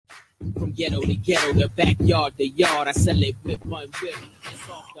From ghetto to ghetto, the backyard to yard, I sell it with one whip.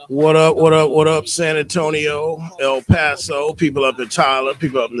 What up, what up, what up, San Antonio, El Paso, people up in Tyler,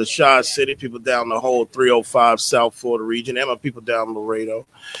 people up in the Shaw City, people down the whole 305 South Florida region, and my people down in Laredo.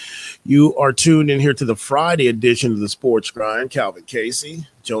 You are tuned in here to the Friday edition of the Sports Grind. Calvin Casey,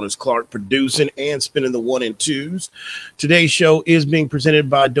 Jonas Clark producing and spinning the 1 and 2s. Today's show is being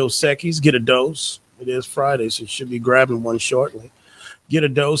presented by Dos Equis. Get a dose. It is Friday, so you should be grabbing one shortly. Get a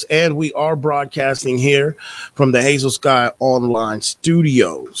dose, and we are broadcasting here from the Hazel Sky Online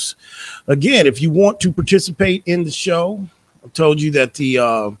Studios. Again, if you want to participate in the show, I told you that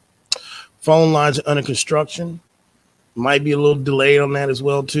the phone lines are under construction. Might be a little delayed on that as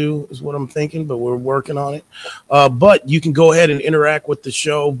well, too, is what I'm thinking, but we're working on it. But you can go ahead and interact with the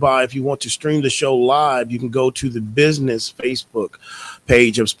show by, if you want to stream the show live, you can go to the business Facebook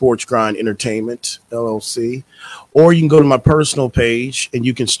page of Sports Grind Entertainment, LLC, or you can go to my personal page and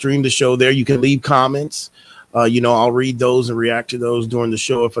you can stream the show there. You can leave comments. I'll read those and react to those during the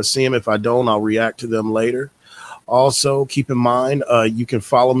show. If I see them, if I don't, I'll react to them later. Also, keep in mind, you can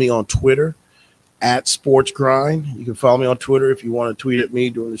follow me on Twitter at Sports Grind. You can follow me on Twitter if you want to tweet at me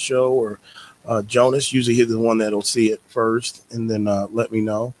during the show, or Jonas. Usually he's the one that'll see it first and then let me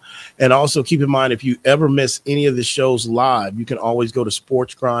know. And also keep in mind, if you ever miss any of the shows live, you can always go to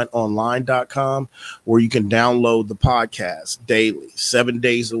sportsgrindonline.com, where you can download the podcast daily, 7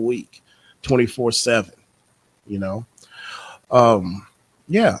 days a week, 24/7.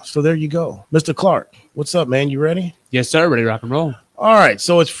 So there you go. Mr. Clark, what's up, man? You ready? Yes, sir. Ready to rock and roll. All right,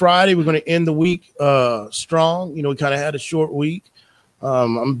 so it's Friday. We're going to end the week strong. We kind of had a short week.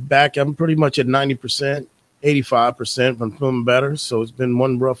 I'm back. I'm pretty much at 90%, 85%. I'm feeling better. So it's been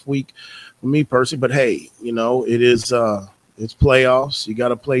one rough week for me personally. But, hey, it is it's playoffs. You got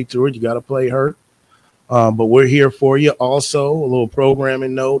to play through it. You got to play hurt. But we're here for you. Also, a little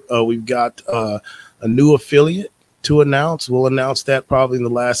programming note. We've got a new affiliate to announce. We'll announce that probably in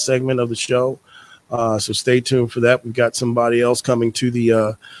the last segment of the show. So stay tuned for that. We've got somebody else coming to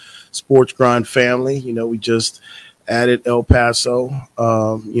the Sports Grind family. We just added El Paso,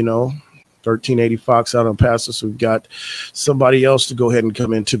 1380 Fox out on Paso. So we've got somebody else to go ahead and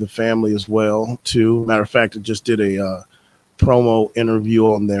come into the family as well, too. Matter of fact, I just did a promo interview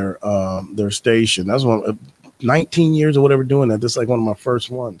on their station. That's 19 years or whatever doing that. This is like one of my first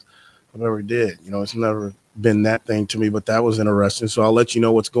ones I've ever did. It's never been that thing to me, but that was interesting. So I'll let you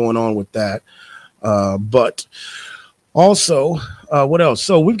know what's going on with that. But also, what else?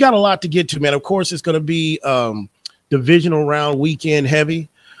 So we've got a lot to get to, man. Of course, it's going to be divisional round weekend heavy.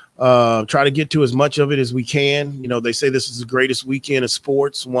 Try to get to as much of it as we can. They say this is the greatest weekend of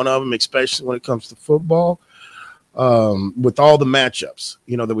sports, one of them, especially when it comes to football, with all the matchups,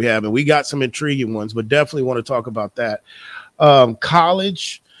 that we have. And we got some intriguing ones, but definitely want to talk about that.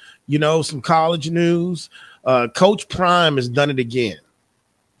 College, some college news. Coach Prime has done it again.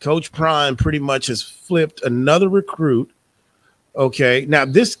 Coach Prime pretty much has flipped another recruit. Okay. Now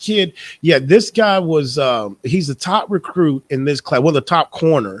this kid, this guy was, he's the top recruit in this class, one of the top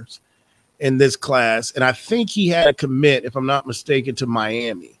corners in this class. And I think he had a commit, if I'm not mistaken, to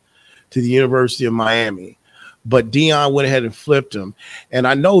Miami, to the University of Miami. But Dion went ahead and flipped him. And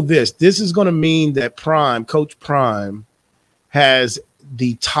I know this is going to mean that Coach Prime has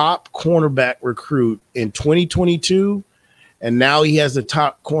the top cornerback recruit in 2022. And now he has the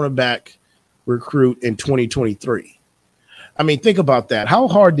top cornerback recruit in 2023. I mean, think about that. How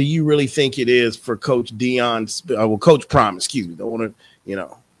hard do you really think it is for Coach Coach Prime, excuse me. Don't want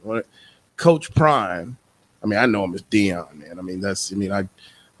to, Coach Prime. I mean, I know him as Dion, man. I mean, that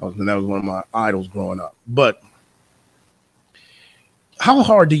was one of my idols growing up. But how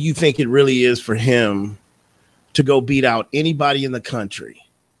hard do you think it really is for him to go beat out anybody in the country?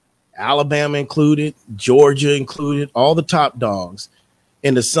 Alabama included, Georgia included, all the top dogs,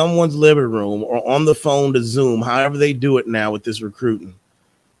 into someone's living room or on the phone to Zoom, however they do it now with this recruiting,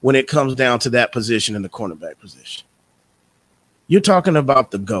 when it comes down to that position in the cornerback position. You're talking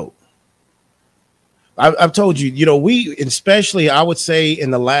about the GOAT. I've told you, we, especially I would say in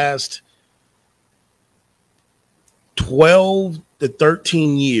the last 12 to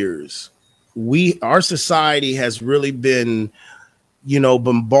 13 years, our society has really been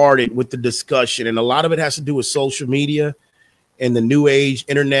bombarded with the discussion. And a lot of it has to do with social media and the new age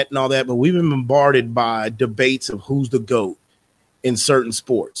internet and all that. But we've been bombarded by debates of who's the GOAT in certain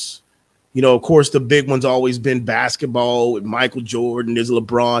sports. Of course, the big one's always been basketball with Michael Jordan, there's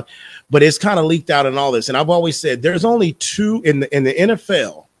LeBron, but it's kind of leaked out in all this. And I've always said there's only two in the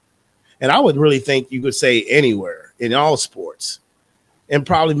NFL. And I would really think you could say anywhere in all sports. And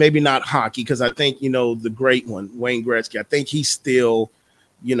probably maybe not hockey, because I think, the great one, Wayne Gretzky, I think he's still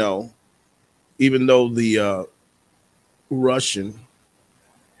you know, even though the Russian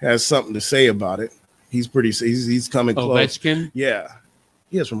has something to say about it, he's coming close. Ovechkin? Yeah.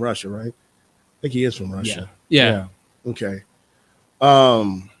 He is from Russia, right? I think he is from Russia. Yeah. Okay.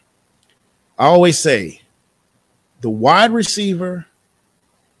 I always say the wide receiver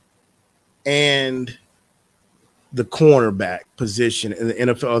and the cornerback position in the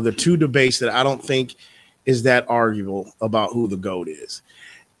NFL are the two debates that I don't think is that arguable about who the GOAT is.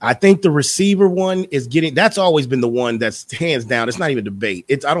 I think the receiver one is that's always been the one that's hands down. It's not even a debate.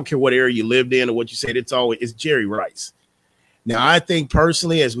 I don't care what area you lived in or what you said. It's Jerry Rice. Now, I think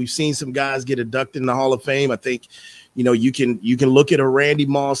personally, as we've seen some guys get inducted in the Hall of Fame, I think, you can look at a Randy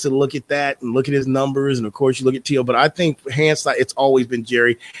Moss and look at that and look at his numbers. And of course you look at Teal, but I think hands down, it's always been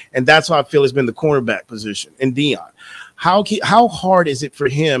Jerry. And that's why I feel it's been the cornerback position and Dion. How hard is it for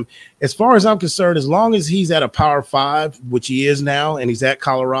him? As far as I'm concerned, as long as he's at a Power 5, which he is now, and he's at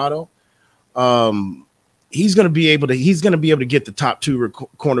Colorado, he's going to be able to get the top 2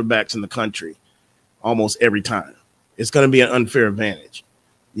 cornerbacks in the country almost every time. It's going to be an unfair advantage.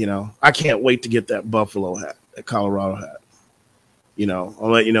 I can't wait to get that Buffalo hat, that Colorado hat.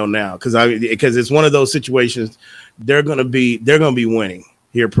 I'll let you know now because it's one of those situations. They're going to be winning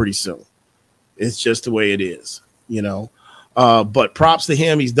here pretty soon. It's just the way it is. But props to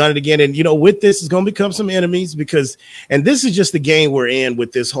him. He's done it again. And, with this, it's going to become some enemies and this is just the game we're in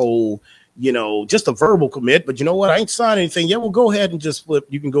with this whole, just a verbal commit. But you know what? I ain't signed anything yet. Well, go ahead and just flip.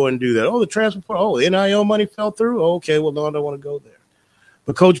 You can go ahead and do that. Oh, the transfer. Oh, NIL money fell through. Oh, okay. Well, no, I don't want to go there.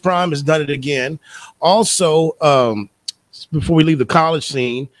 But Coach Prime has done it again. Also, before we leave the college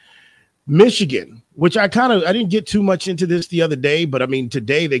scene, Michigan, which I didn't get too much into this the other day, but I mean,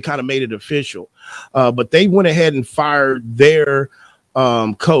 today they kind of made it official. But they went ahead and fired their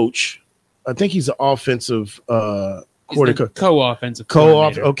coach. I think he's an offensive co-offensive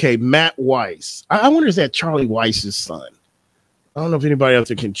coordinator. Okay, Matt Weiss. I wonder is that Charlie Weiss's son? I don't know if anybody else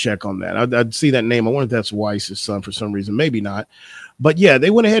can check on that. I'd see that name. I wonder if that's Weiss's son for some reason. Maybe not. But yeah, they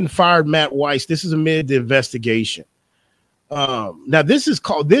went ahead and fired Matt Weiss. This is amid the investigation. Now,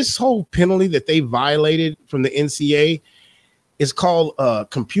 this whole penalty that they violated from the NCAA is called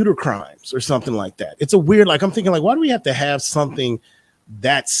computer crimes or something like that. It's a weird, I'm thinking, why do we have to have something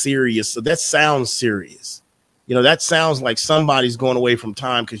that serious? So that sounds serious. That sounds like somebody's going away from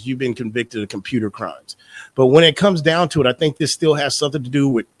time because you've been convicted of computer crimes. But when it comes down to it, I think this still has something to do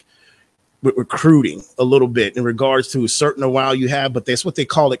with recruiting a little bit in regards to a certain while you have, but that's what they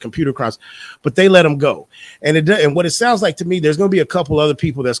call it, computer crimes. But they let them go. And what it sounds like to me, there's going to be a couple other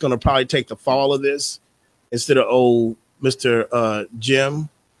people that's going to probably take the fall of this instead of old Mr. Jim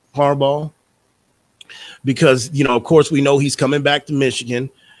Harbaugh. Because, of course, we know he's coming back to Michigan.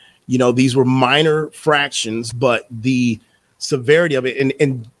 These were minor fractions, but the severity of it.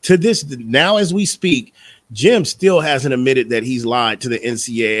 And to this, now as we speak, Jim still hasn't admitted that he's lied to the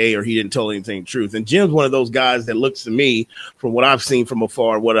NCAA or he didn't tell anything truth. And Jim's one of those guys that looks to me from what I've seen from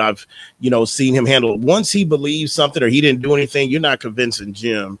afar, what I've, seen him handle. Once he believes something or he didn't do anything, you're not convincing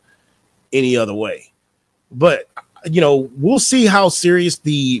Jim any other way. But, we'll see how serious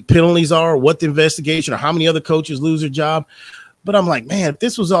the penalties are, what the investigation or how many other coaches lose their job. But I'm like, man, if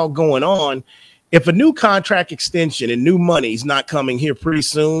this was all going on, if a new contract extension and new money is not coming here pretty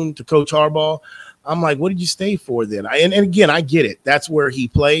soon to Coach Harbaugh, I'm like, what did you stay for then? And again, I get it. That's where he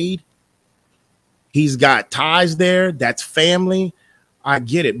played. He's got ties there. That's family. I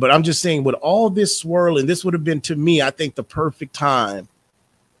get it. But I'm just saying with all this swirling, this would have been, to me, I think the perfect time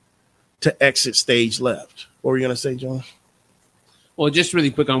to exit stage left. What were you going to say, John? Well, just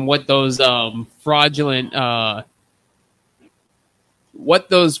really quick on what those fraudulent the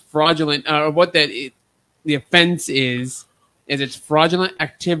offense is it's fraudulent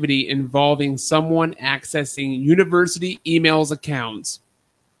activity involving someone accessing university emails accounts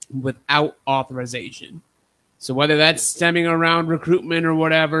without authorization. So whether that's stemming around recruitment or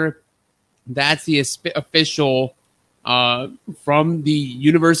whatever, that's the official from the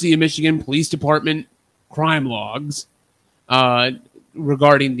University of Michigan Police Department crime logs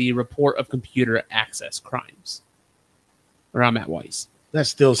regarding the report of computer access crimes around Matt Weiss. That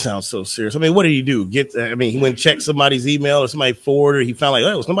still sounds so serious. I mean, what did he do? He went and checked somebody's email or somebody forwarded. He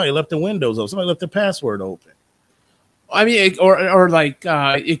found somebody left the windows open. Somebody left the password open. I mean,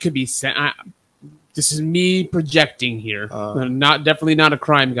 it could be sent. This is me projecting here. Definitely not a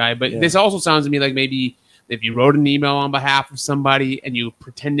crime guy, but This also sounds to me like maybe if you wrote an email on behalf of somebody and you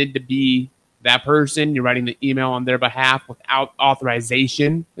pretended to be that person, you're writing the email on their behalf without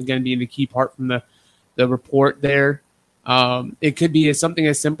authorization. Again, being the key part from the report there. It could be something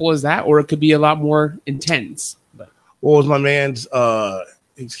as simple as that, or it could be a lot more intense. But what was my man's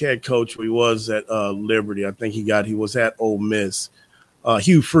He's head coach where he was at Liberty. I think he was at Ole Miss.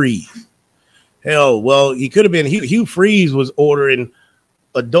 Hugh Freeze. Hell, well, he could have been. Hugh Freeze was ordering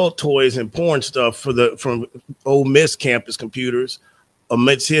adult toys and porn stuff from Ole Miss campus computers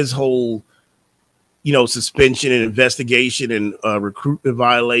amidst his whole, suspension and investigation and recruitment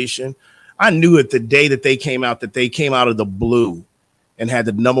violation. I knew it the day that they came out of the blue and had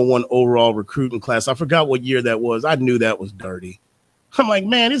the #1 overall recruiting class. I forgot what year that was. I knew that was dirty. I'm like,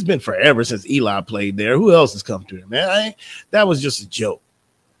 man, it's been forever since Eli played there. Who else has come through, man? That was just a joke,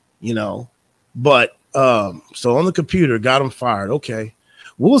 But so on the computer, got him fired. Okay,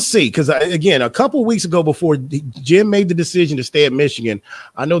 we'll see. Because again, a couple of weeks ago, before Jim made the decision to stay at Michigan,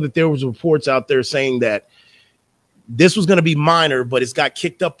 I know that there was reports out there saying that this was going to be minor, but it's got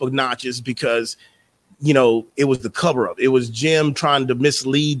kicked up a notches because it was the cover up. It was Jim trying to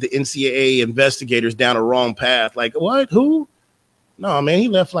mislead the NCAA investigators down a wrong path. Like, what? Who? No, man, he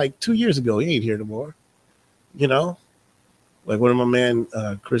left like 2 years ago. He ain't here no more. Like what did my man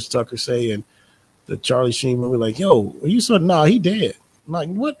Chris Tucker say in the Charlie Sheen movie? Like, yo, are you so? Nah, he dead. I'm like,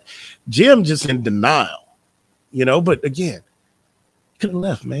 what? Jim just in denial, But again, could have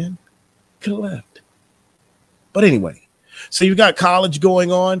left, man. Could have left. But anyway, so you've got college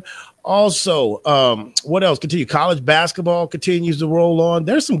going on. Also, what else? Continue. College basketball continues to roll on.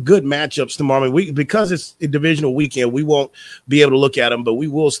 There's some good matchups tomorrow. I mean, because it's a divisional weekend, we won't be able to look at them, but we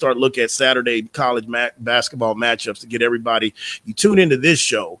will start looking at Saturday college basketball matchups to get everybody. You tune into this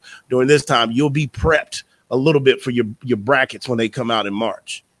show during this time, you'll be prepped a little bit for your brackets when they come out in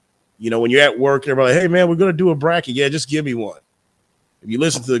March. When you're at work, everybody like, hey, man, we're going to do a bracket. Yeah, just give me one. If you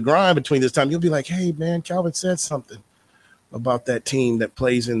listen to the grind between this time, you'll be like, hey, man, Calvin said something about that team that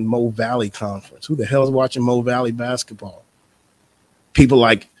plays in Mo Valley Conference. Who the hell is watching Mo Valley basketball? People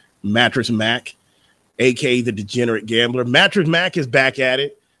like Mattress Mac, a.k.a. the degenerate gambler. Mattress Mac is back at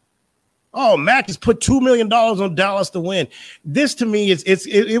it. Oh, Mac has put $2 million on Dallas to win. This, to me,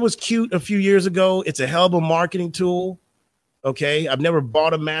 it was cute a few years ago. It's a hell of a marketing tool, okay? I've never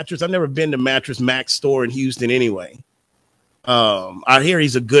bought a mattress. I've never been to Mattress Mac's store in Houston anyway. I hear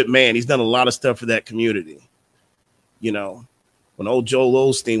he's a good man. He's done a lot of stuff for that community. When old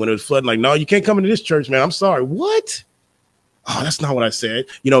Joel Osteen, when it was flooding, like, no, you can't come into this church, man. I'm sorry. What? Oh, that's not what I said.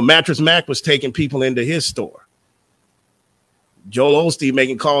 Mattress Mac was taking people into his store. Joel Osteen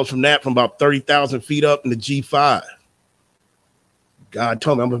making calls from about 30,000 feet up in the G5. God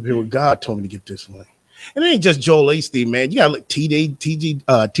told me, I'm up here with God told me to get this way. And it ain't just Joel Osteen, man. You got to look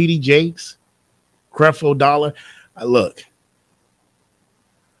TD Jakes, Creflo Dollar. Look,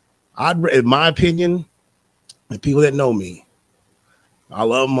 in my opinion, the people that know me, I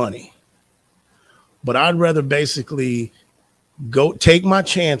love money, but I'd rather basically go take my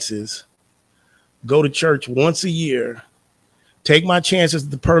chances, go to church once a year, take my chances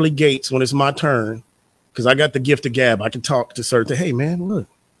at the pearly gates when it's my turn, because I got the gift of gab. I can talk to certain, hey, man, look,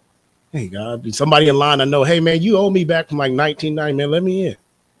 hey, God, somebody in line I know, hey, man, you owe me back from like 1990, man, let me in.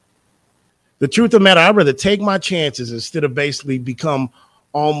 The truth of the matter, I'd rather take my chances instead of basically become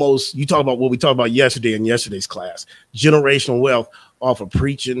almost, you talk about what we talked about yesterday in yesterday's class, generational wealth off of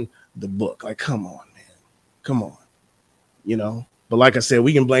preaching the book. Like, come on, man. Come on. But like I said,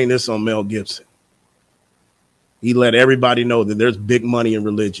 we can blame this on Mel Gibson. He let everybody know that there's big money in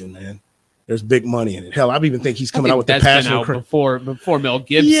religion, man. There's big money in it. Hell, I even think he's coming out with the Passion before Mel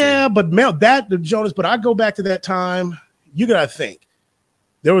Gibson. Yeah, but Jonas, but I go back to that time. You got to think.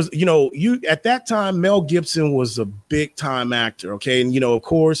 There was, at that time, Mel Gibson was a big time actor. Okay. And, of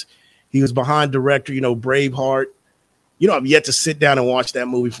course, he was behind director, Braveheart. I've yet to sit down and watch that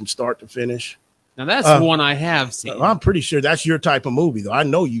movie from start to finish. Now, that's one I have seen. I'm pretty sure that's your type of movie, though. I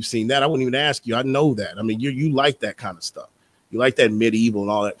know you've seen that. I wouldn't even ask you. I know that. I mean, you like that kind of stuff. You like that medieval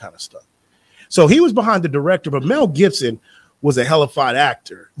and all that kind of stuff. So he was behind the director, but Mel Gibson was a hellified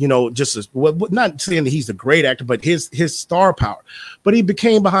actor, not saying that he's a great actor, but his star power. But he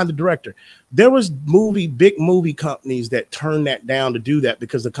became behind the director. There was big movie companies that turned that down to do that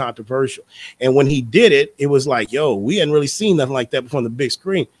because of controversial. And when he did it, it was like, yo, we hadn't really seen nothing like that before on the big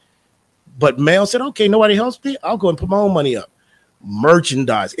screen. But Mel said, okay, nobody helps me. I'll go and put my own money up.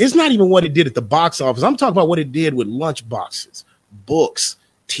 Merchandise. It's not even what it did at the box office. I'm talking about what it did with lunch boxes, books,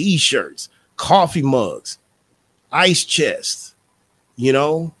 T-shirts, coffee mugs, ice chests,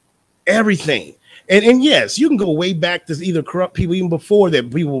 everything. And yes, you can go way back to either corrupt people even before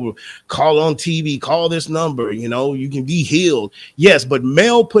that. People will call on TV, call this number, you can be healed. Yes, but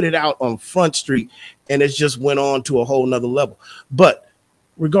Mel put it out on Front Street and it just went on to a whole nother level. But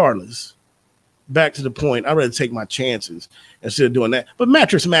regardless, back to the point, I'd rather take my chances instead of doing that. But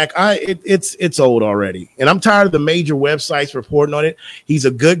Mattress Mac, it's old already. And I'm tired of the major websites reporting on it. He's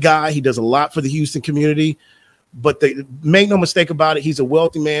a good guy. He does a lot for the Houston community. But make no mistake about it, he's a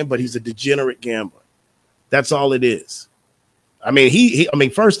wealthy man, but he's a degenerate gambler. That's all it is. I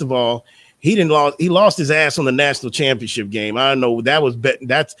mean, first of all, he lost his ass on the national championship game. I don't know.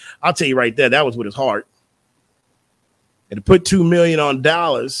 I'll tell you right there, that was with his heart. And to put $2 million on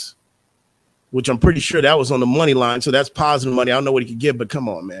Dallas, which I'm pretty sure that was on the money line. So that's positive money. I don't know what he could get, but come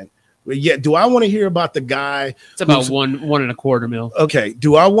on, man. But yeah, do I want to hear about the guy? It's about one and a quarter mil. Okay.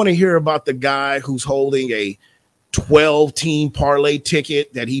 Do I want to hear about the guy who's holding a 12-team parlay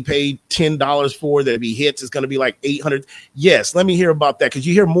ticket that he paid $10 for, that if he hits, it's going to be like 800? Yes, let me hear about that, because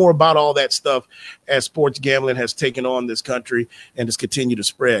you hear more about all that stuff as sports gambling has taken on this country and has continued to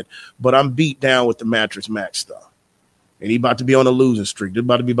spread. But I'm beat down with the Mattress Mac stuff. And he about to be on a losing streak. They're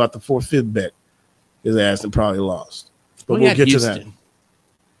about to be about the 4th, 5th bet. His ass and probably lost. But we'll get Houston. to that.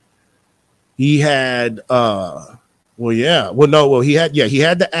 He had he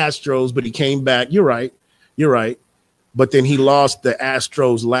had the Astros, but he came back. You're right. But then he lost the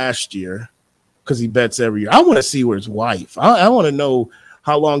Astros last year because he bets every year. I want to see where his wife. I want to know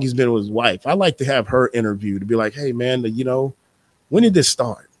how long he's been with his wife. I'd like to have her interview to be like, hey man, when did this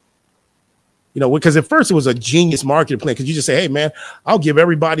start? Because at first it was a genius marketing plan, because you just say, hey, man, I'll give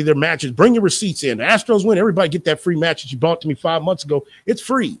everybody their matches. Bring your receipts in. The Astros win. Everybody get that free match that you bought to me 5 months ago. It's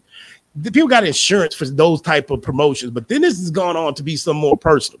free. The people got insurance for those type of promotions. But then this has gone on to be some more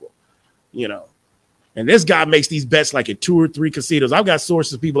personable, And this guy makes these bets like at 2 or 3 casinos. I've got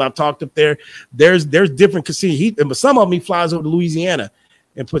sources, people I've talked up there. There's different casinos. But some of them he flies over to Louisiana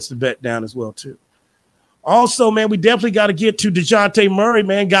and puts the bet down as well, too. Also, man, we definitely got to get to DeJounte Murray,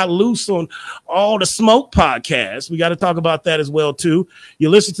 man, got loose on all the smoke podcasts. We got to talk about that as well, too. You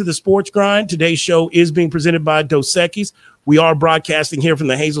listen to the Sports Grind. Today's show is being presented by Dos Equis. We are broadcasting here from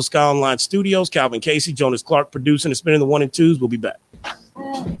the Hazel Sky Online Studios. Calvin Casey, Jonas Clark producing and spinning the 1 and 2s. We'll be back.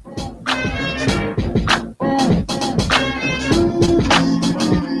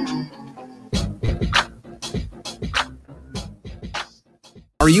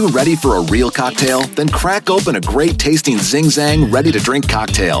 Are you ready for a real cocktail? Then crack open a great tasting Zing Zang ready to drink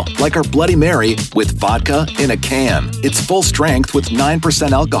cocktail, like our Bloody Mary with vodka in a can. It's full strength with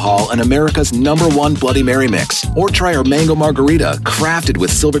 9% alcohol and America's #1 Bloody Mary mix. Or try our Mango Margarita, crafted with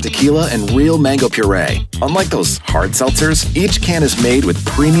silver tequila and real mango puree. Unlike those hard seltzers, each can is made with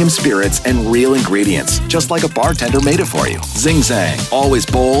premium spirits and real ingredients, just like a bartender made it for you. Zing Zang, always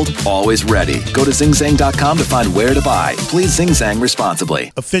bold, always ready. Go to zingzang.com to find where to buy. Please Zing Zang responsibly.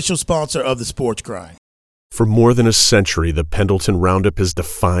 Official sponsor of the Sports Grind. For more than a century, the Pendleton Roundup has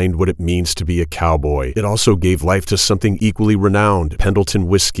defined what it means to be a cowboy. It also gave life to something equally renowned, Pendleton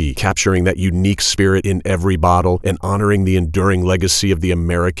whiskey, capturing that unique spirit in every bottle and honoring the enduring legacy of the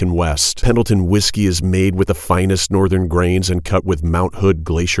American West. Pendleton whiskey is made with the finest northern grains and cut with Mount Hood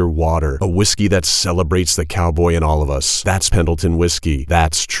Glacier water, a whiskey that celebrates the cowboy in all of us. That's Pendleton whiskey.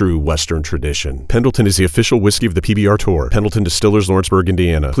 That's true Western tradition. Pendleton is the official whiskey of the PBR Tour. Pendleton Distillers, Lawrenceburg,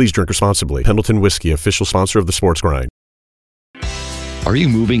 Indiana. Please drink responsibly. Pendleton whiskey, official sponsor of the Sports Grind. Are you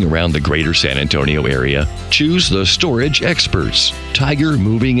moving around the greater San Antonio area? Choose the storage experts, Tiger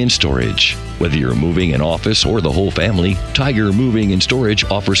Moving and Storage. Whether you're moving an office or the whole family, Tiger Moving and Storage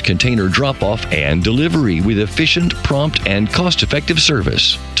offers container drop-off and delivery with efficient, prompt, and cost-effective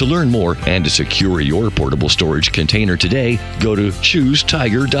service. To learn more and to secure your portable storage container today, go to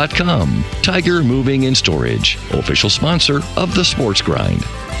choosetiger.com. Tiger Moving and Storage, official sponsor of the Sports Grind.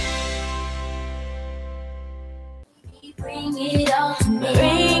 Bring it on,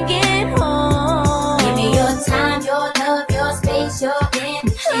 bring it home. Give me your time, your love, your space, your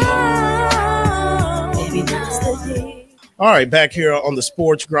energy. Baby, that's the day. All right, back here on the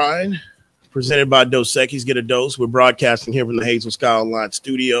Sports Grind, presented by Dos Equis. Get a dose. We're broadcasting here from the Hazel Sky Online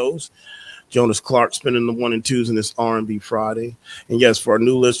Studios. Jonas Clark spinning the 1 and 2s in this R&B Friday. And yes, for our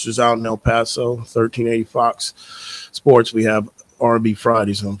new listeners out in El Paso, 1380 Fox Sports, we have R&B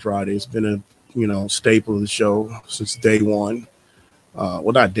Fridays on Friday. It's been a staple of the show since day one.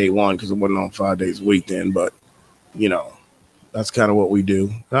 Well, not day one because it wasn't on 5 days a week then, but that's kind of what we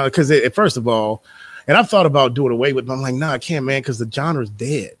do. Because first of all, and I've thought about doing away with it, but I'm like, no, I can't, man, because the genre's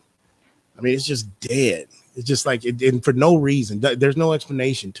dead. I mean, it's just dead. It's just like and for no reason. There's no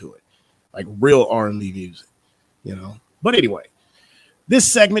explanation to it, like real R&B music, But anyway, this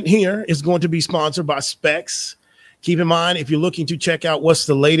segment here is going to be sponsored by Specs. Keep in mind, if you're looking to check out what's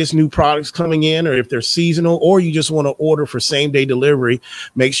the latest new products coming in, or if they're seasonal, or you just want to order for same-day delivery,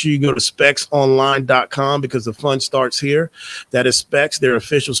 make sure you go to specsonline.com because the fun starts here. That is Specs, their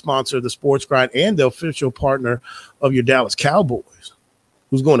official sponsor of the Sports Grind and the official partner of your Dallas Cowboys,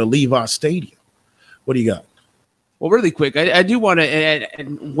 who's going to Levi Stadium. What do you got? Well, really quick, I do want to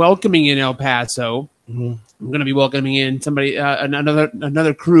welcoming in El Paso. Mm-hmm. I'm going to be welcoming in somebody,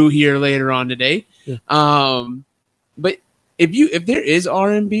 another crew here later on today. Yeah. But if there is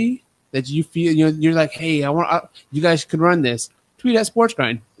R&B that you feel, you're like, hey, you guys can run this. Tweet at Sports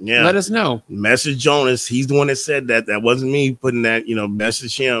Grind. Yeah, let us know. Message Jonas. He's the one that said that. That wasn't me putting that.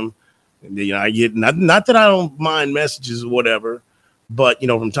 Message him. And, I get not that I don't mind messages or whatever, but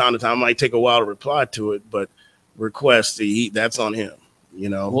from time to time, it might take a while to reply to it. But request that's on him.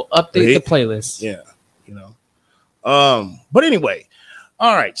 We'll update the playlist. Yeah, But anyway.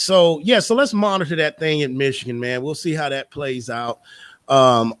 All right, so let's monitor that thing in Michigan, man. We'll see how that plays out.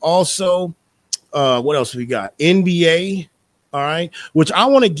 Also, what else we got? NBA, all right, which I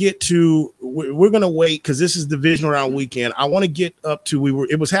want to get to. We're going to wait because this is division round weekend. I want to get up to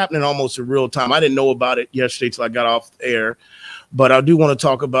it was happening almost in real time. I didn't know about it yesterday till I got off the air, but I do want to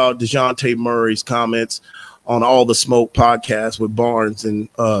talk about DeJounte Murray's comments on All the Smoke podcast with Barnes and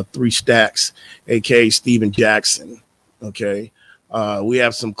 3 Stacks, a.k.a. Steven Jackson, okay? We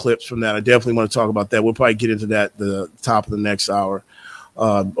have some clips from that. I definitely want to talk about that. We'll probably get into that the top of the next hour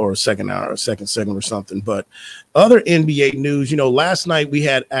or second segment or something. But other NBA news, last night we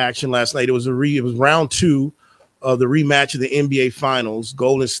had action. Last night it was round 2 of the rematch of the NBA Finals.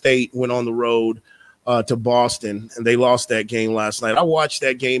 Golden State went on the road to Boston, and they lost that game last night. I watched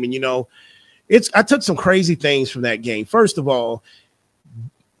that game, and I took some crazy things from that game. First of all,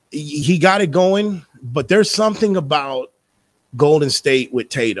 he got it going, but there's something about Golden State with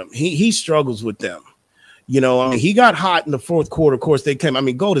Tatum. He struggles with them. He got hot in the fourth quarter. Of course,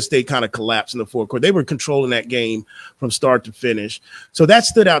 Golden State kind of collapsed in the fourth quarter. They were controlling that game from start to finish. So that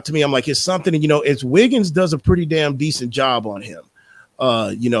stood out to me. I'm like, it's something, it's Wiggins does a pretty damn decent job on him.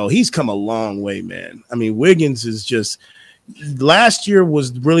 He's come a long way, man. Wiggins is just last year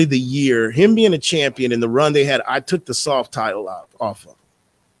was really the year, him being a champion and the run they had. I took the soft title off him.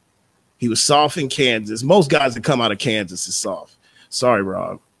 He was soft in Kansas. Most guys that come out of Kansas is soft. Sorry,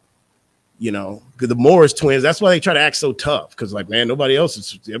 Rob. The Morris twins, that's why they try to act so tough. Because, everybody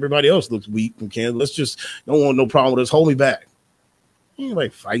else looks weak in Kansas. Let's just don't want no problem with us. Hold me back. Anybody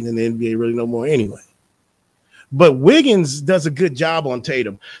fighting in the NBA really no more anyway. But Wiggins does a good job on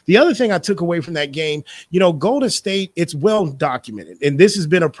Tatum. The other thing I took away from that game, Golden State, it's well documented. And this has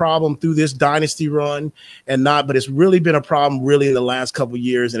been a problem through this dynasty run but it's really been a problem really in the last couple of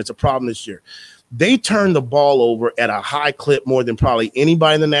years. And it's a problem this year. They turn the ball over at a high clip more than probably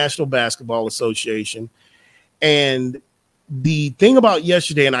anybody in the National Basketball Association. And the thing about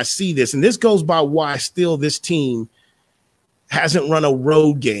yesterday, and I see this, and this goes by why still this team hasn't run a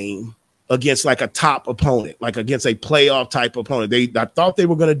road game against a top opponent, against a playoff type opponent. I thought they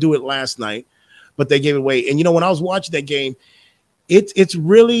were going to do it last night, but they gave it away. And, when I was watching that game, it's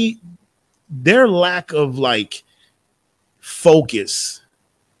really their lack of focus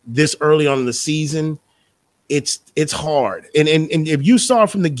this early on in the season. It's hard. And if you saw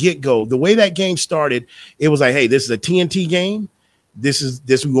from the get-go, the way that game started, it was like, hey, this is a TNT game.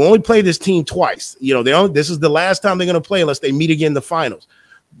 We only play this team twice. This is the last time they're going to play unless they meet again in the finals.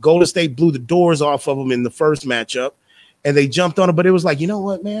 Golden State blew the doors off of them in the first matchup, and they jumped on it. But it was like, you know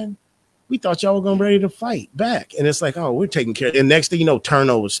what, man? We thought y'all were going to be ready to fight back. And it's like, oh, we're taking care of it. And next thing you know,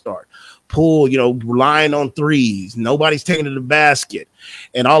 turnovers start. Pull, relying on threes. Nobody's taking to the basket.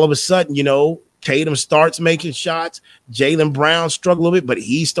 And all of a sudden, Tatum starts making shots. Jaylen Brown struggled a little bit, but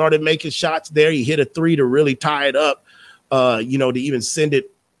he started making shots there. He hit a 3 to really tie it up, to even send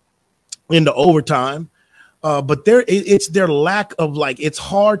it into overtime. But it's their lack of it's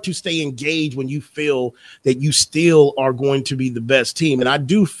hard to stay engaged when you feel that you still are going to be the best team. And I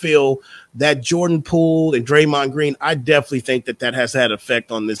do feel that Jordan Poole and Draymond Green, I definitely think that has had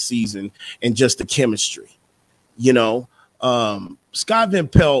effect on this season and just the chemistry. Scott Van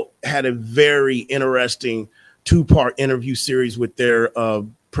Pelt had a very interesting 2-part interview series with their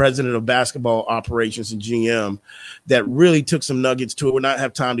president of basketball operations and GM that really took some nuggets to it. We're not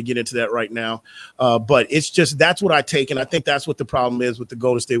have time to get into that right now. But it's just, that's what I take. And I think that's what the problem is with the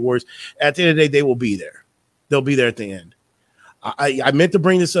Golden State Warriors. At the end of the day, they will be there. They'll be there at the end. I meant to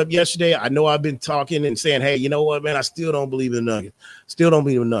bring this up yesterday. I know I've been talking and saying, hey, you know what, man, I still don't believe in the Nuggets. Still don't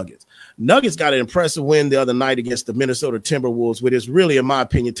believe in the Nuggets. Nuggets got an impressive win the other night against the Minnesota Timberwolves, which is really, in my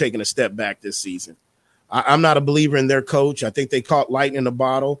opinion, taking a step back this season. I'm not a believer in their coach. I think they caught lightning in a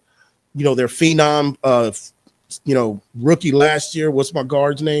bottle. Their phenom rookie last year. What's my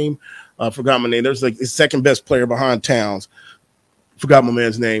guard's name? Forgot my name. There's like the second best player behind Towns. Forgot my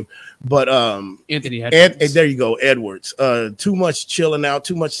man's name. But Anthony Edwards. there you go, Edwards. Too much chilling out,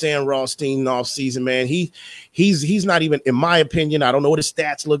 too much Sam Rothstein off season, man. He's not even, in my opinion, I don't know what his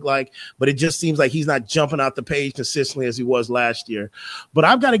stats look like, but it just seems like he's not jumping out the page consistently as he was last year. But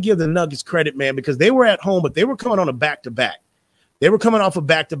I've got to give the Nuggets credit, man, because they were at home, but they were coming on a back-to-back. They were coming off a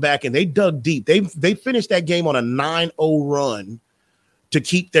back-to-back, and they dug deep. They finished that game on a 9-0 run to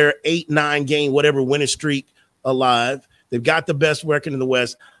keep their 8-9 game, whatever winning streak alive. They've got the best record in the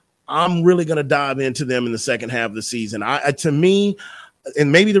West. I'm really going to dive into them in the second half of the season. To me,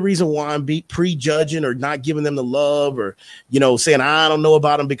 and maybe the reason why I'm prejudging or not giving them the love or, saying I don't know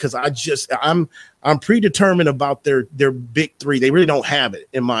about them because I'm predetermined about their big three. They really don't have it,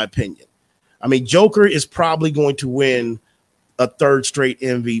 in my opinion. I mean, Joker is probably going to win a third straight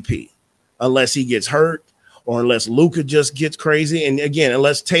MVP unless he gets hurt or unless Luka just gets crazy. And again,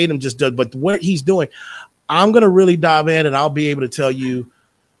 unless Tatum just does, but what he's doing, I'm going to really dive in and I'll be able to tell you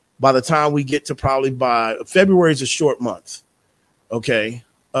by the time we get to by February is a short month. Okay.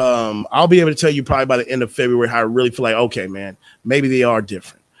 I'll be able to tell you probably by the end of February how I really feel like, okay, man, maybe they are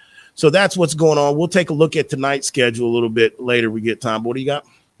different. So that's what's going on. We'll take a look at tonight's schedule a little bit later. We get time. What do you got?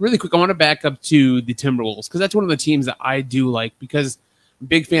 Really quick, I want to back up to the Timberwolves because that's one of the teams that I do like because I'm a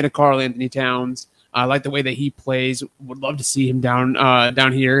big fan of Karl Anthony Towns. I like the way that he plays. Would love to see him down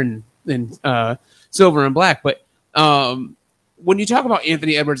here in silver and black. But when you talk about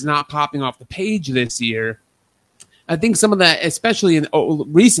Anthony Edwards not popping off the page this year, I think some of that, especially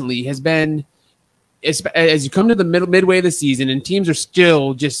recently, has been as you come to the midway of the season and teams are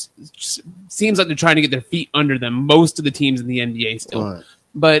still just seems like they're trying to get their feet under them. Most of the teams in the NBA still. Right.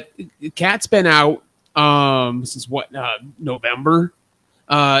 But Cat's been out since November.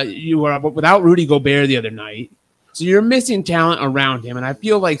 You were without Rudy Gobert the other night, so you're missing talent around him. And I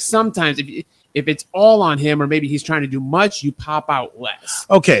feel like sometimes if it's all on him, or maybe he's trying to do much, you pop out less.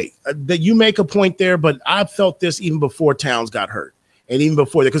 Okay, that you make a point there, but I felt this even before Towns got hurt, and even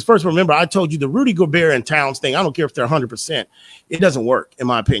before that. Because first, remember, I told you the Rudy Gobert and Towns thing. I don't care if they're 100%. It doesn't work, in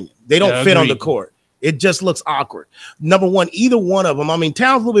my opinion. They don't fit on the court. It just looks awkward. Number one, either one of them. I mean,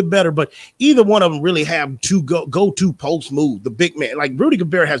 Towns a little bit better, but either one of them really have two go-to post moves. The big man, like Rudy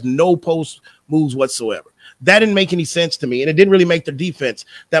Gobert, has no post moves whatsoever. That didn't make any sense to me, and it didn't really make their defense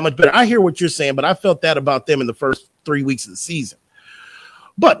that much better. I hear what you're saying, but I felt that about them in the first 3 weeks of the season.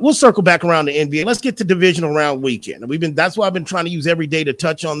 But we'll circle back around the NBA. Let's get to divisional round weekend. That's why I've been trying to use every day to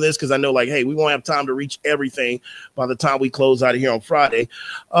touch on this because I know, hey, we won't have time to reach everything by the time we close out of here on Friday.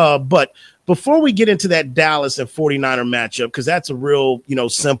 But before we get into that Dallas and 49er matchup, because that's a real,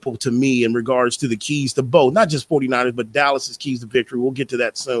 simple to me in regards to the keys to both, not just 49ers, but Dallas's keys to victory. We'll get to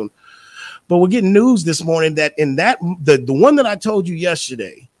that soon. But we're getting news this morning that the one that I told you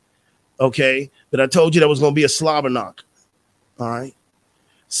yesterday, okay, that I told you that was going to be a slobber knock, all right,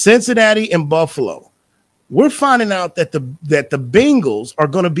 Cincinnati and Buffalo, we're finding out that the Bengals are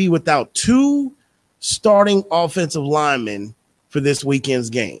going to be without 2 starting offensive linemen for this weekend's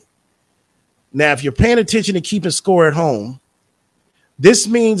game. Now, if you're paying attention to keeping score at home, this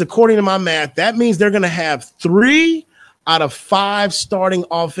means, according to my math, that means they're going to have 3 out of 5 starting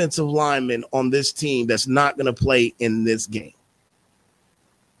offensive linemen on this team that's not going to play in this game.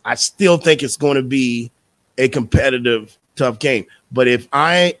 I still think it's going to be a competitive, tough game. But if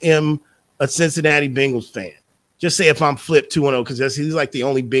I am a Cincinnati Bengals fan, just say if I'm flipped 2-0, because he's like the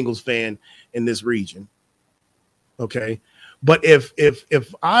only Bengals fan in this region. Okay. But if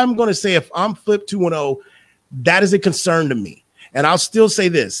I'm going to say if I'm flipped 2-0, that is a concern to me. And I'll still say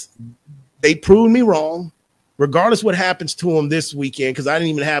this. They proved me wrong, regardless what happens to them this weekend, because I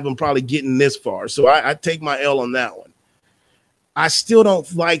didn't even have them probably getting this far. So I take my L on that one. I still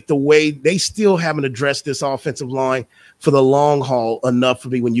don't like the way they still haven't addressed this offensive line for the long haul enough for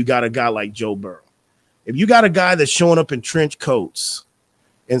me when you got a guy like Joe Burrow. If you got a guy that's showing up in trench coats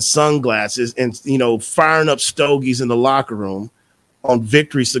and sunglasses and, firing up stogies in the locker room on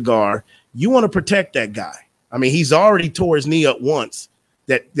Victory Cigar, you want to protect that guy. I mean, he's already tore his knee up once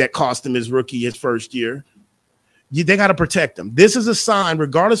that cost him his first year. They got to protect him. This is a sign,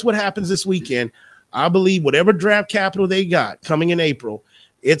 regardless what happens this weekend, I believe whatever draft capital they got coming in April,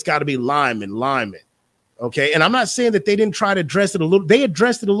 it's got to be linemen. Okay. And I'm not saying that they didn't try to address it a little. They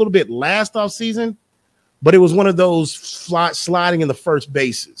addressed it a little bit last offseason, but it was one of those sliding in the first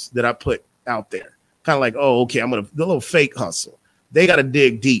bases that I put out there. Kind of like, oh, okay, the little fake hustle. They got to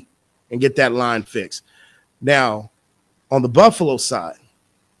dig deep and get that line fixed. Now, on the Buffalo side,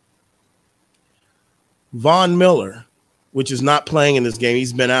 Von Miller, which is not playing in this game,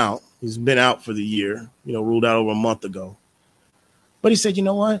 he's been out. He's been out for the year, ruled out over a month ago. But he said, you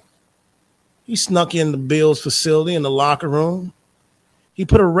know what? He snuck in the Bills facility in the locker room. He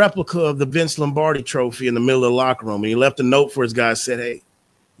put a replica of the Vince Lombardi trophy in the middle of the locker room. And he left a note for his guys, said, hey,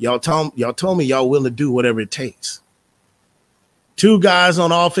 y'all told me y'all willing to do whatever it takes. 2 guys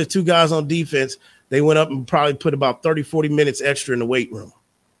on offense, 2 guys on defense. They went up and probably put about 30, 40 minutes extra in the weight room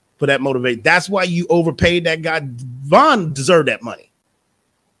for that motivation. That's why you overpaid that guy. Von deserved that money.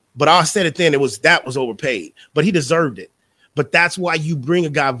 But I said it then, that was overpaid. But he deserved it. But that's why you bring a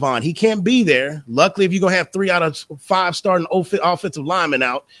guy, Von. He can't be there. Luckily, if you're going to have 3 out of 5 starting offensive linemen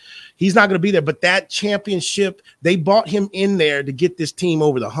out, he's not going to be there. But that championship, they bought him in there to get this team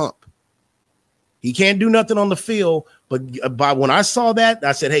over the hump. He can't do nothing on the field. But when I saw that,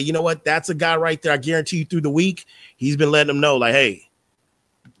 I said, hey, you know what? That's a guy right there. I guarantee you through the week, he's been letting them know, like, hey,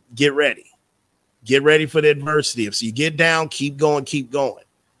 get ready. Get ready for the adversity. If you get down, keep going.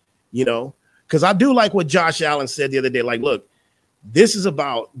 Because I do like what Josh Allen said the other day. Like, look, this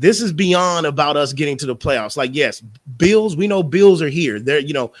is beyond about us getting to the playoffs. Like, yes, Bills, we know Bills are here. They're,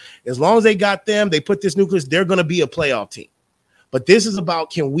 as long as they got them, they put this nucleus, they're going to be a playoff team. But this is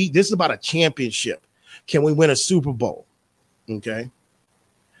about this is about a championship. Can we win a Super Bowl? Okay.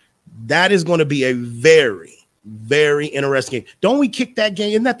 That is going to be a very, very interesting game. Don't we kick that game?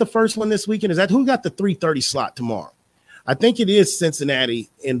 Isn't that the first one this weekend? Is that who got the 3:30 slot tomorrow? I think it is Cincinnati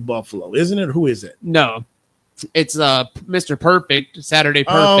in Buffalo, isn't it? Or who is it? No, it's Mr. Perfect, Saturday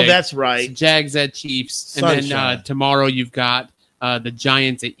Perfect. Oh, that's right. It's Jags at Chiefs. Sunshine. And then tomorrow you've got the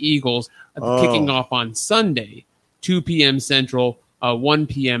Giants at Eagles kicking off on Sunday, 2 p.m. Central, 1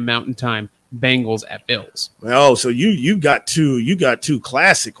 p.m. Mountain Time, Bengals at Bills. Oh, so you got two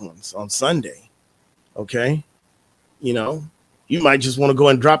classic ones on Sunday. Okay. You might just want to go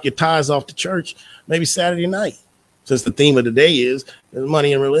and drop your ties off to church maybe Saturday night. Since the theme of the day is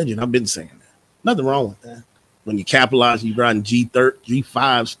money and religion. I've been saying that. Nothing wrong with that. When you capitalize, you're riding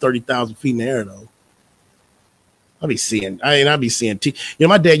G5s 30,000 feet in the air, though. I'll be seeing.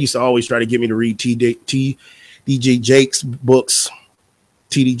 My dad used to always try to get me to read TD Jakes' books.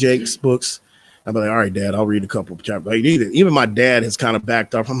 I'd be like, all right, Dad, I'll read a couple of chapters. Like, even my dad has kind of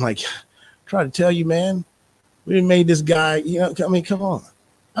backed off. I'm like, try to tell you, man, we didn't made this guy, come on.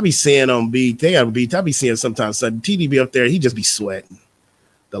 I be seeing on beat. They have beats. I be seeing sometimes TD be up there. He just be sweating.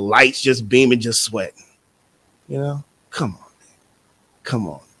 The lights just beaming, just sweating. Come on, man. Come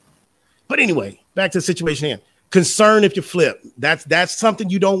on. But anyway, back to the situation here. Concern if you flip. That's something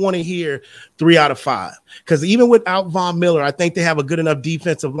you don't want to hear 3 out of 5. Because even without Von Miller, I think they have a good enough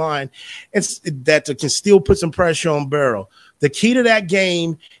defensive line that can still put some pressure on Burrow. The key to that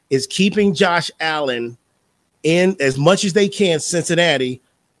game is keeping Josh Allen in as much as they can, Cincinnati,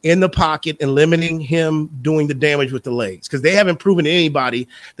 in the pocket and limiting him doing the damage with the legs, because they haven't proven to anybody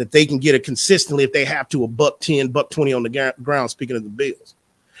that they can get it consistently if they have to a $110, $120 on the ground. Speaking of the Bills.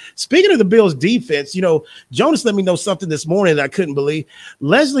 Speaking of the Bills defense, Jonas let me know something this morning that I couldn't believe.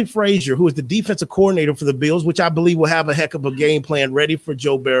 Leslie Frazier, who is the defensive coordinator for the Bills, which I believe will have a heck of a game plan ready for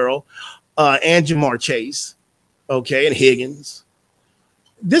Joe Burrow and Jamar Chase, and Higgins.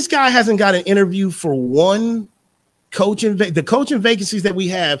 This guy hasn't got an interview for one the coaching vacancies that we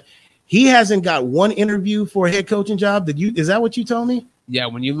have. He hasn't got one interview for a head coaching job. Is that what you told me? Yeah.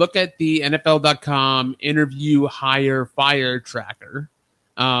 When you look at the NFL.com interview, hire, fire tracker,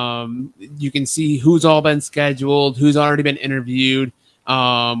 you can see who's all been scheduled, who's already been interviewed,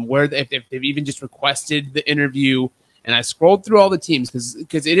 where if they've even just requested the interview. And I scrolled through all the teams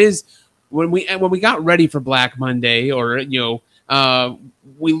because it is when we got ready for Black Monday, or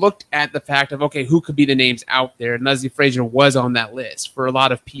we looked at the fact of, okay, who could be the names out there? And Leslie Frazier was on that list for a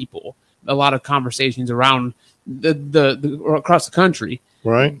lot of people, a lot of conversations around the across the country.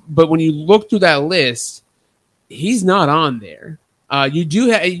 Right. But when you look through that list, he's not on there.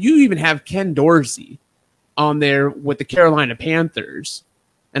 You even have Ken Dorsey on there with the Carolina Panthers.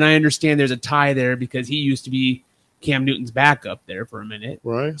 And I understand there's a tie there because he used to be Cam Newton's backup there for a minute.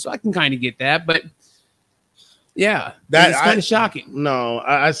 Right. So I can kind of get that, but yeah, that's kind of shocking. No,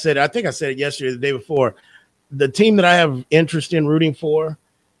 I think I said it yesterday, the day before. The team that I have interest in rooting for,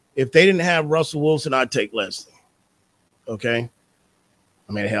 if they didn't have Russell Wilson, I'd take Leslie. Okay.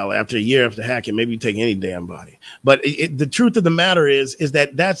 I mean, hell, after a year after hacking, maybe you take any damn body. But the truth of the matter is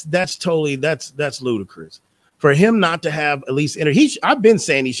that that's ludicrous for him not to have at least I've been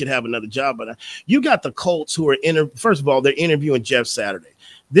saying he should have another job, but you got the Colts who are first of all, they're interviewing Jeff Saturday.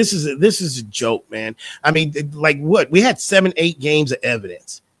 This is a joke, man. I mean, like what? We had 7-8 games of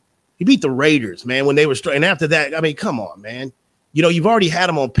evidence. He beat the Raiders, man, when they were and after that, I mean, come on, man. You've already had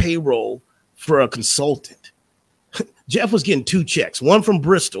him on payroll for a consultant. Jeff was getting 2 checks, one from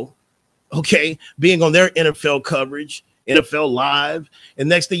Bristol, okay, being on their NFL coverage, NFL Live. And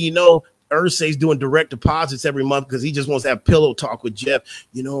next thing you know, Irsay's doing direct deposits every month because he just wants to have pillow talk with Jeff.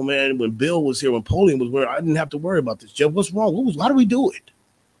 You know, man, when Bill was here, when Polian was here, I didn't have to worry about this. Jeff, what's wrong? How do we do it?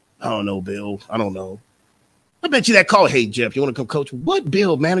 I don't know, Bill. I don't know. I bet you that call, hey, Jeff, you want to come coach? What,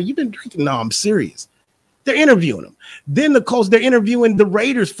 Bill, man? Have you been drinking? No, I'm serious. They're interviewing him. Then the coach, they're interviewing the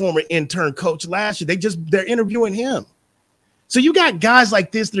Raiders' former intern coach last year. They're interviewing him. So you got guys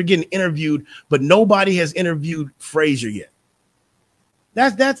like this that are getting interviewed, but nobody has interviewed Frazier yet.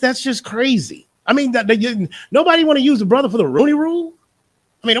 That's just crazy. I mean, nobody want to use the brother for the Rooney Rule.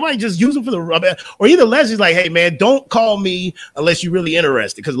 I mean, nobody just use him for or either Leslie's like, hey man, don't call me unless you're really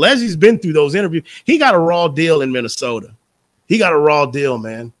interested. Because Leslie's been through those interviews. He got a raw deal in Minnesota. He got a raw deal,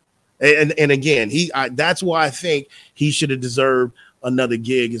 man. And again, that's why I think he should have deserved another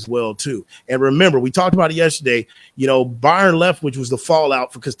gig as well too. And remember, we talked about it yesterday. You know, Byron Leftwich was the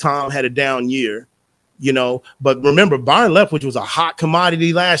fallout because Tom had a down year. You know, but remember, Byron Leftwich was a hot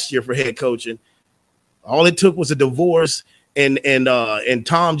commodity last year for head coaching. All it took was a divorce and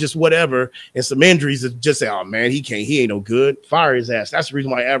Tom just whatever and some injuries to just say, oh man, he ain't no good. Fire his ass. That's the reason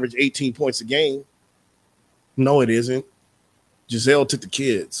why I averaged 18 points a game. No, it isn't. Giselle took the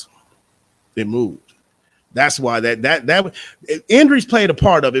kids. They moved. That's why that injuries played a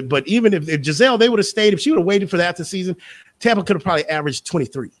part of it. But even if Giselle, they would have stayed, if she would have waited for that the season, Tampa could have probably averaged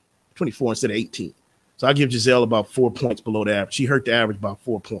 24 instead of 18. So I give Giselle about 4 points below the average. She hurt the average about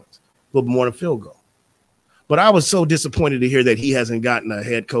 4 points, a little bit more than field goal. But I was so disappointed to hear that he hasn't gotten a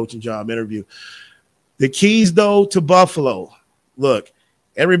head coaching job interview. The keys, though, to Buffalo. Look,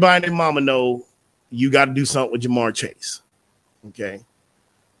 everybody and mama know you got to do something with Jamar Chase. Okay.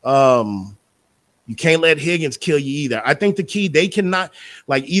 You can't let Higgins kill you either. I think the key, they cannot,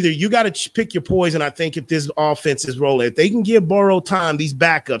 like, either you got to pick your poison. I think if this offense is rolling, if they can give Burrow time, these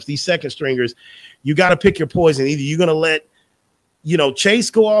backups, these second stringers, you got to pick your poison. Either you're going to let, Chase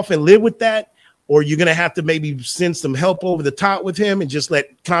go off and live with that, or you're going to have to maybe send some help over the top with him and just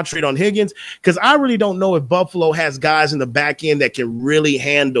concentrate on Higgins. Because I really don't know if Buffalo has guys in the back end that can really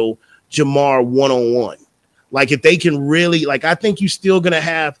handle Jamar one-on-one. Like, if they can really, I think you're still going to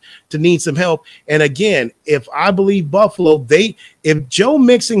have to need some help. And again, if I believe Buffalo, if Joe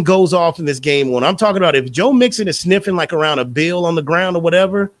Mixon goes off in this game, when I'm talking about if Joe Mixon is sniffing around a bill on the ground or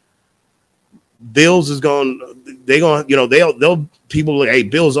whatever, Bills is going, they'll people like, hey,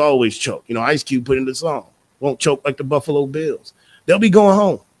 Bills always choke. Ice Cube put in the song, won't choke like the Buffalo Bills. They'll be going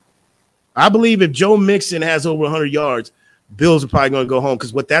home. I believe if Joe Mixon has over 100 yards, Bills are probably going to go home,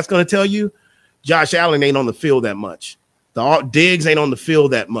 because what that's going to tell you, Josh Allen ain't on the field that much. The Diggs ain't on the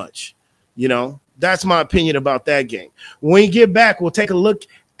field that much. That's my opinion about that game. When we get back, we'll take a look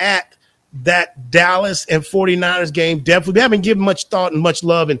at that Dallas and 49ers game. Definitely, we haven't given much thought and much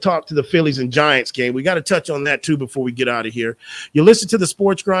love and talk to the Phillies and Giants game. We got to touch on that too before we get out of here. You listen to the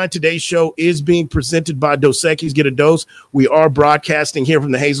Sports Grind. Today's show is being presented by Dos Equis. Get a dose. We are broadcasting here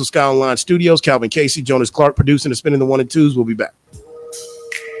from the Hazel Sky Online Studios. Calvin Casey, Jonas Clark producing and spinning the 1 and 2s. We'll be back.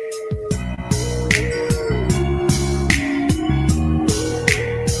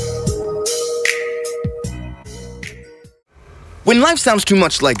 When life sounds too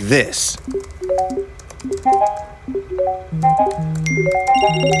much like this,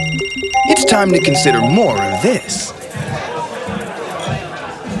 it's time to consider more of this.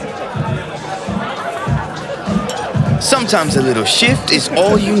 Sometimes a little shift is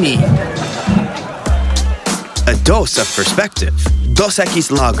all you need. A dose of perspective. Dos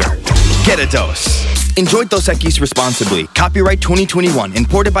Equis Lager. Get a dose. Enjoy Dos Equis responsibly. Copyright 2021.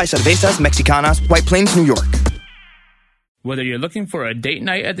 Imported by Cervezas Mexicanas, White Plains, New York. Whether you're looking for a date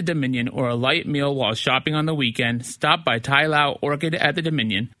night at the Dominion or a light meal while shopping on the weekend, stop by Thai Lao Orchid at the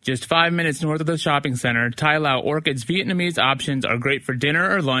Dominion. Just 5 minutes north of the shopping center, Thai Lao Orchid's Vietnamese options are great for dinner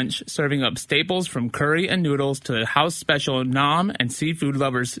or lunch, serving up staples from curry and noodles to the house special Nam and seafood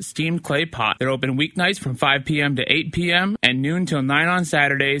lovers steamed clay pot. They're open weeknights from 5 p.m. to 8 p.m. and noon till 9 on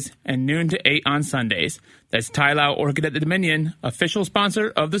Saturdays and noon to 8 on Sundays. That's Thai Lao Orchid at the Dominion, official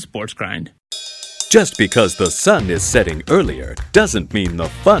sponsor of the Sports Grind. Just because the sun is setting earlier doesn't mean the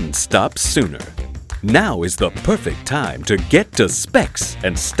fun stops sooner. Now is the perfect time to get to Specs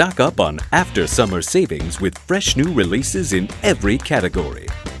and stock up on after-summer savings with fresh new releases in every category.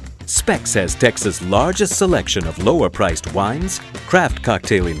 Specs has Texas' largest selection of lower-priced wines, craft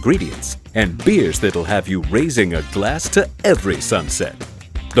cocktail ingredients, and beers that'll have you raising a glass to every sunset.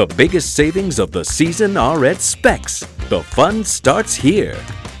 The biggest savings of the season are at Specs. The fun starts here.